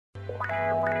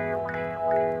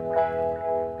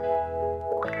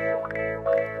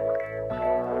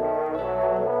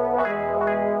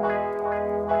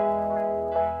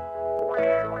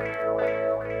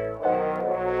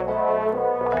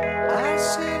I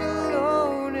sit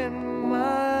alone in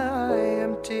my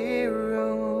empty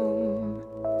room,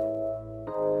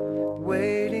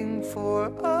 waiting for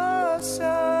a sign.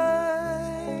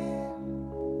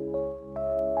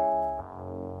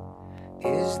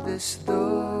 Is this the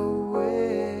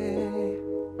way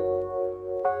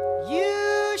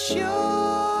you show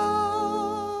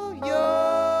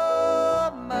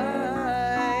your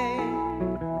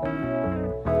mind?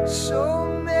 So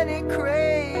many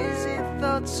crazy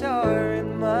thoughts are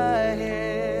in my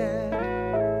head,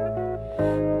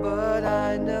 but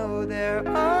I know they're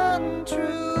untrue.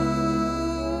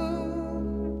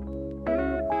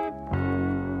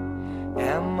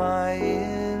 Am I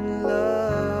in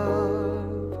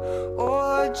love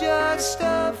or just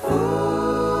a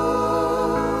fool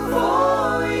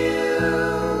for you?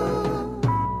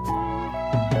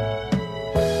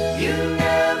 You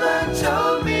never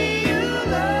told me you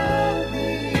loved me.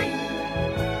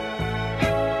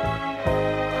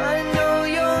 I know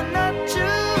you're not to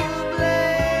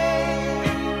blame.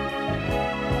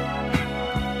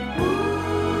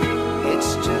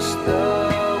 It's just the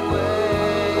way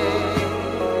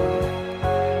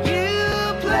you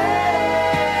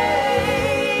play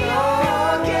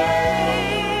your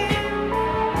game.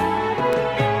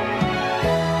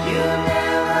 You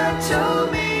never told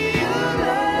me you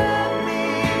loved me,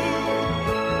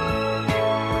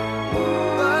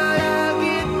 but I'll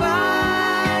get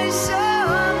by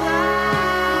somehow.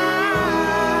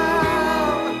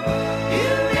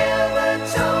 You never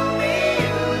told me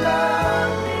you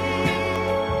loved me,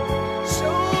 so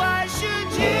why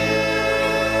should you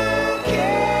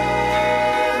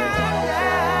care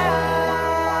now?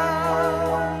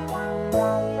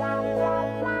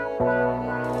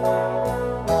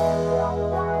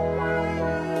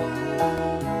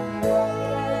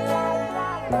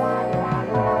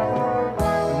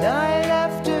 Night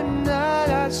after night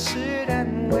I sit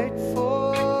and wait